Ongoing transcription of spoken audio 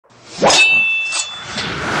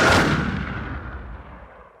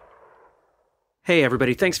Hey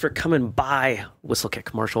everybody, thanks for coming by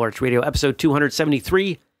Whistlekick Martial Arts Radio, episode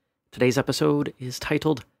 273. Today's episode is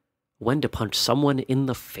titled, When to Punch Someone in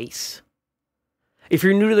the Face. If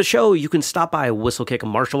you're new to the show, you can stop by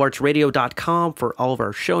whistlekickmartialartsradio.com for all of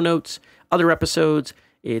our show notes, other episodes.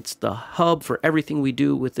 It's the hub for everything we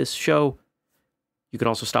do with this show. You can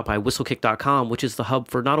also stop by whistlekick.com, which is the hub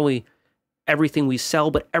for not only everything we sell,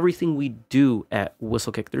 but everything we do at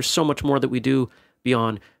Whistlekick. There's so much more that we do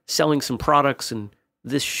beyond selling some products and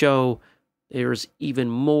this show. There's even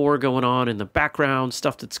more going on in the background,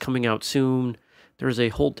 stuff that's coming out soon. There's a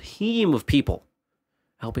whole team of people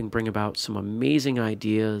helping bring about some amazing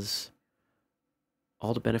ideas,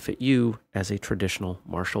 all to benefit you as a traditional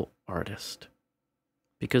martial artist.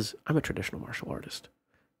 Because I'm a traditional martial artist,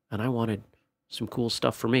 and I wanted some cool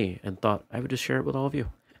stuff for me and thought I would just share it with all of you.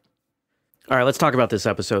 All right, let's talk about this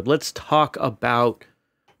episode. Let's talk about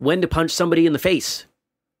when to punch somebody in the face.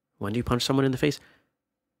 When do you punch someone in the face?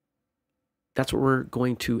 That's what we're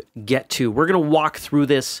going to get to. We're going to walk through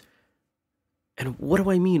this. And what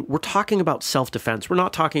do I mean? We're talking about self-defense. We're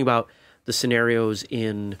not talking about the scenarios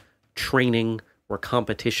in training or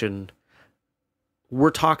competition.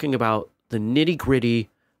 We're talking about the nitty-gritty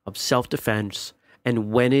of self-defense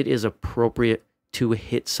and when it is appropriate to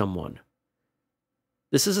hit someone.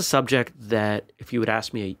 This is a subject that if you would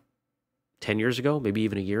ask me 10 years ago, maybe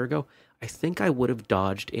even a year ago, I think I would have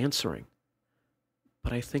dodged answering.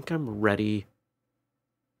 But I think I'm ready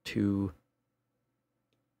to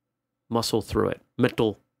muscle through it,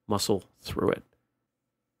 mental muscle through it.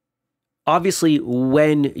 Obviously,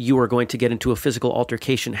 when you are going to get into a physical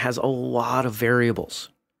altercation has a lot of variables.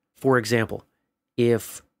 For example,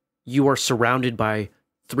 if you are surrounded by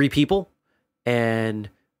 3 people and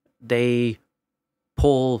they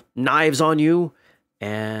pull knives on you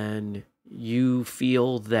and you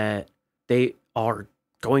feel that they are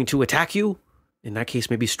going to attack you, in that case,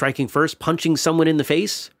 maybe striking first, punching someone in the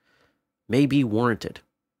face may be warranted.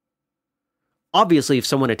 Obviously, if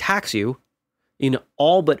someone attacks you, in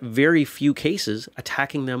all but very few cases,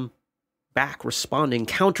 attacking them back, responding,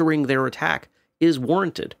 countering their attack is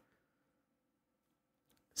warranted.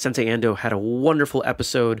 Sensei Ando had a wonderful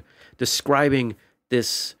episode describing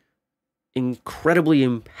this incredibly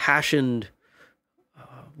impassioned,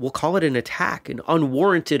 we'll call it an attack, an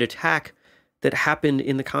unwarranted attack that happened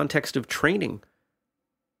in the context of training.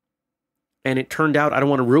 And it turned out, I don't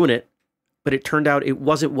want to ruin it, but it turned out it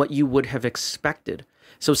wasn't what you would have expected.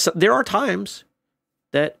 So there are times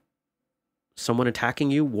that someone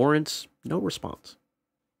attacking you warrants no response.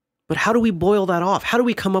 But how do we boil that off? How do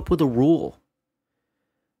we come up with a rule?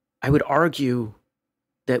 I would argue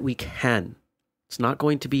that we can. It's not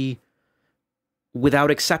going to be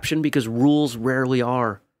without exception because rules rarely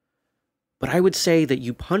are. But I would say that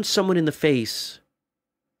you punch someone in the face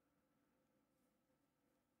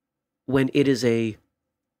when it is a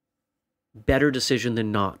better decision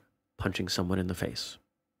than not punching someone in the face.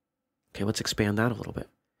 Okay, let's expand that a little bit.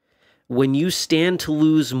 When you stand to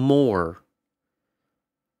lose more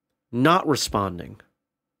not responding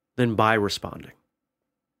than by responding.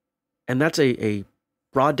 And that's a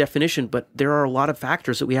broad definition, but there are a lot of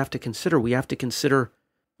factors that we have to consider. We have to consider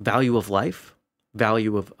value of life,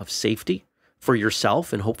 value of safety for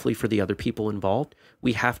yourself and hopefully for the other people involved.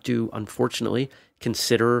 We have to, unfortunately,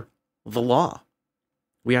 consider the law.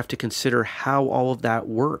 We have to consider how all of that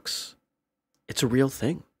works. It's a real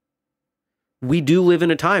thing. We do live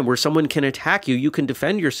in a time where someone can attack you. You can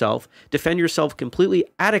defend yourself completely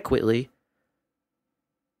adequately,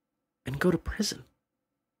 and go to prison.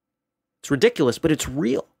 It's ridiculous, but it's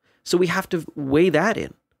real. So we have to weigh that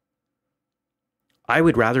in. I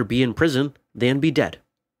would rather be in prison than be dead.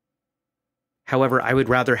 However, I would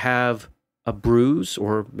rather have a bruise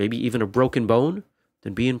or maybe even a broken bone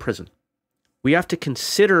than be in prison. We have to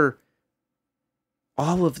consider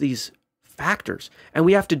all of these factors, and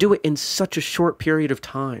we have to do it in such a short period of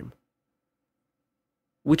time,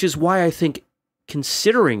 which is why I think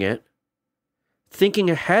considering it, thinking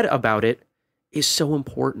ahead about it, is so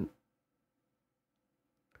important.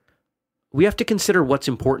 We have to consider what's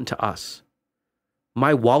important to us.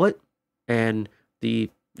 My wallet and the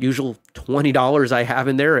usual $20 I have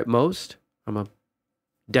in there at most, I'm a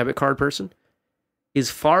debit card person, is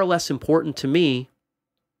far less important to me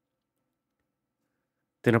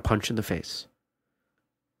than a punch in the face.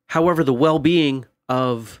 However, the well-being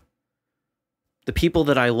of the people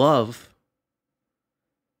that I love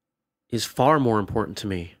is far more important to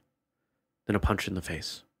me than a punch in the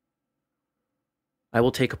face. I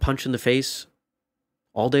will take a punch in the face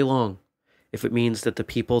all day long if it means that the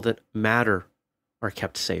people that matter are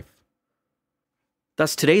kept safe.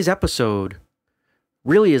 Thus, today's episode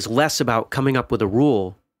really is less about coming up with a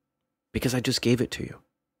rule because I just gave it to you.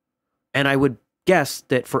 And I would guess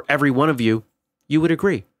that for every one of you, you would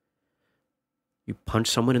agree. You punch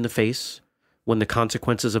someone in the face when the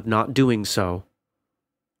consequences of not doing so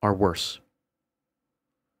are worse.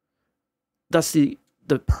 Thus, the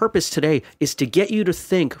purpose today is to get you to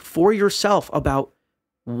think for yourself about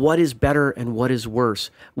what is better and what is worse.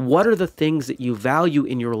 What are the things that you value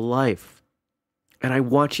in your life? And I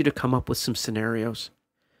want you to come up with some scenarios.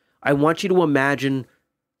 I want you to imagine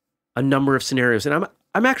a number of scenarios. And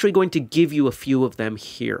I'm actually going to give you a few of them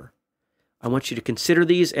here. I want you to consider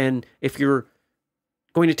these. And if you're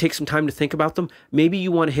going to take some time to think about them, maybe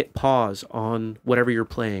you want to hit pause on whatever you're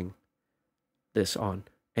playing this on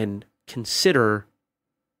and consider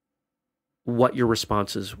what your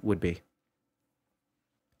responses would be.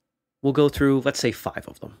 We'll go through, let's say, 5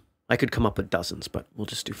 of them. I could come up with dozens, but we'll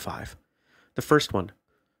just do 5. The first one,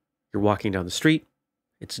 you're walking down the street.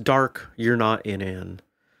 It's dark. You're not in an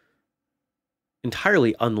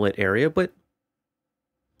entirely unlit area, but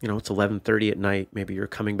it's 11:30 at night. Maybe you're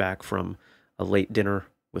coming back from a late dinner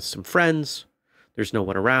with some friends. There's no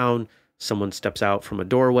one around. Someone steps out from a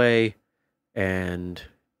doorway and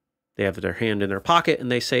they have their hand in their pocket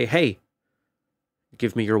and they say, "Hey,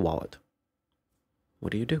 give me your wallet."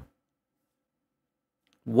 What do you do?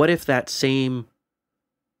 What if that same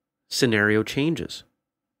scenario changes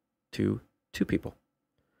to 2 people,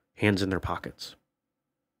 hands in their pockets?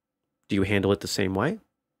 Do you handle it the same way?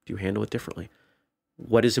 Do you handle it differently?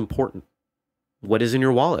 What is important? What is in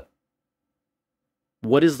your wallet?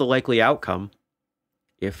 What is the likely outcome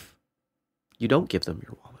if you don't give them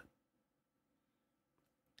your wallet?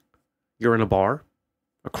 You're in a bar,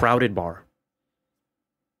 a crowded bar.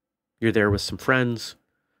 You're there with some friends.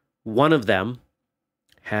 One of them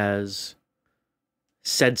has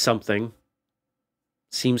said something,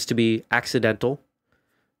 seems to be accidental,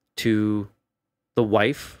 to the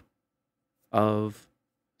wife of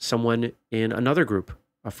someone in another group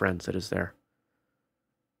of friends that is there.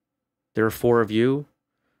 There are 4 of you.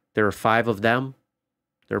 There are 5 of them.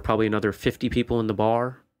 There are probably another 50 people in the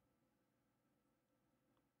bar.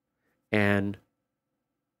 And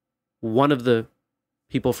one of the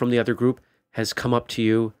people from the other group has come up to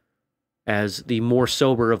you as the more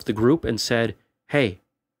sober of the group and said, "Hey,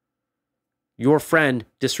 your friend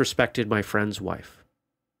disrespected my friend's wife."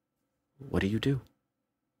 What do you do?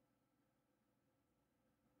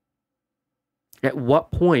 At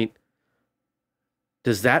what point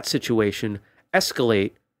does that situation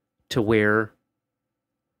escalate to where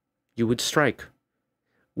you would strike?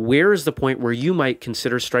 Where is the point where you might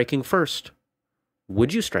consider striking first?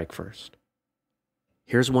 Would you strike first?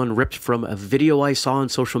 Here's one ripped from a video I saw on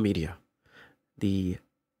social media. The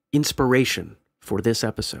inspiration for this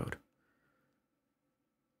episode.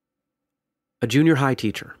 A junior high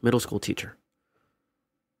teacher, middle school teacher,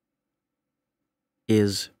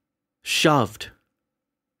 is shoved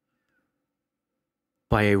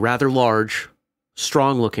by a rather large,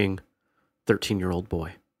 strong-looking 13-year-old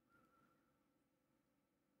boy.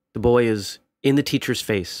 The boy is in the teacher's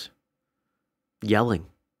face, yelling.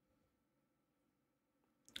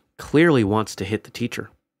 Clearly wants to hit the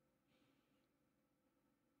teacher.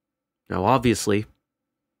 Now, obviously,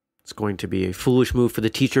 it's going to be a foolish move for the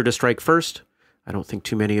teacher to strike first. I don't think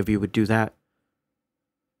too many of you would do that.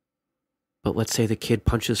 But let's say the kid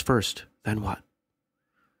punches first. Then what?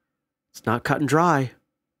 It's not cut and dry.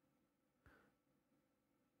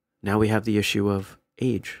 Now we have the issue of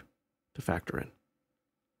age to factor in.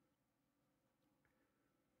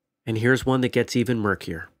 And here's one that gets even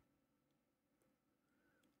murkier.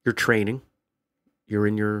 You're training. You're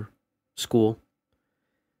in your school.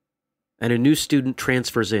 And a new student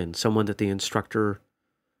transfers in, someone that the instructor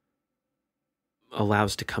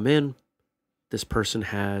allows to come in. This person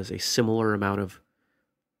has a similar amount of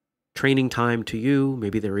training time to you.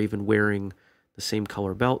 Maybe they're even wearing the same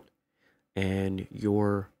color belt. And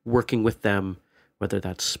you're working with them, whether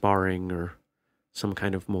that's sparring or some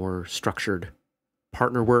kind of more structured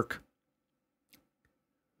partner work.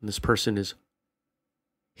 And this person is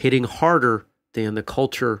hitting harder than the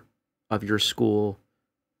culture of your school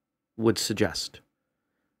would suggest.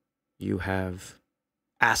 You have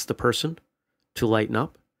asked the person to lighten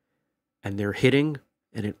up, and they're hitting,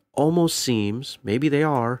 and it almost seems, maybe they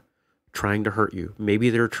are, trying to hurt you. Maybe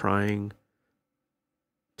they're trying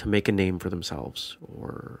to make a name for themselves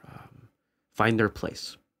or find their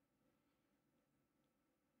place.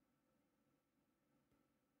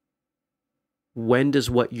 When does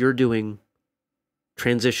what you're doing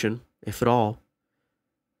transition, if at all,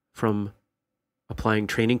 from applying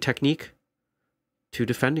training technique to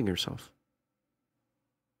defending yourself?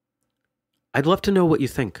 I'd love to know what you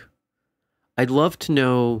think. I'd love to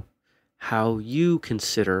know how you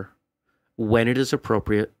consider when it is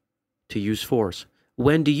appropriate to use force.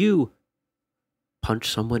 When do you punch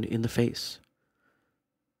someone in the face?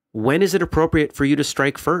 When is it appropriate for you to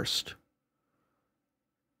strike first?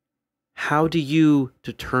 How do you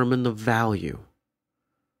determine the value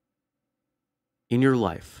in your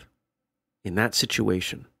life, in that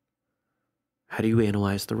situation? How do you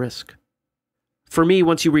analyze the risk? For me,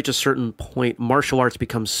 once you reach a certain point, martial arts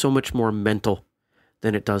becomes so much more mental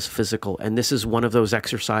than it does physical. And this is one of those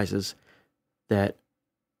exercises that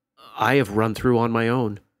I have run through on my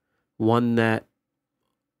own. One that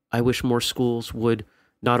I wish more schools would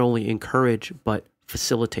not only encourage, but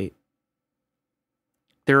facilitate.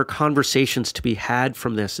 There are conversations to be had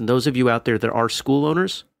from this. And those of you out there that are school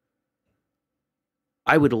owners,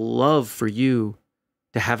 I would love for you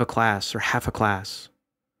to have a class or half a class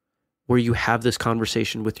where you have this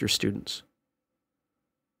conversation with your students.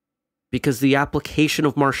 Because the application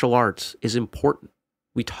of martial arts is important.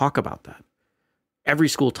 We talk about that. Every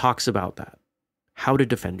school talks about that. How to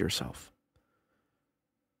defend yourself.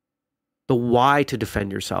 The why to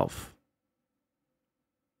defend yourself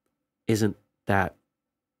isn't that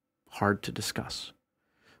hard to discuss.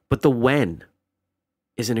 But the when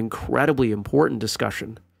is an incredibly important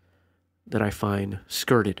discussion that I find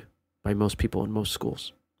skirted by most people in most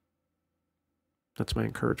schools. That's my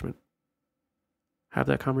encouragement. Have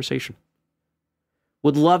that conversation.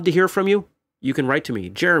 Would love to hear from you. You can write to me,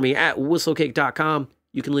 jeremy@whistlekick.com.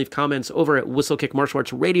 You can leave comments over at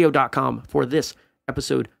whistlekickmartialartsradio.com for this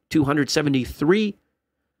episode 273.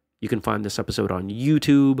 You can find this episode on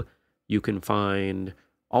YouTube. You can find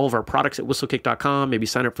all of our products at whistlekick.com. Maybe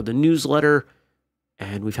sign up for the newsletter.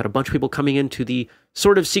 And we've had a bunch of people coming into the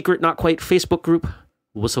sort of secret, not quite Facebook group,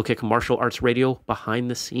 Whistlekick Martial Arts Radio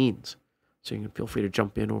behind the scenes. So you can feel free to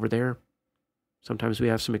jump in over there. Sometimes we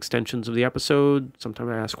have some extensions of the episode. Sometimes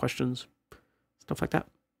I ask questions, stuff like that.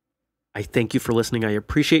 I thank you for listening. I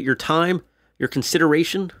appreciate your time, your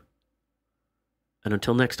consideration. And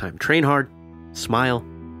until next time, train hard, smile,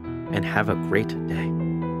 and have a great day.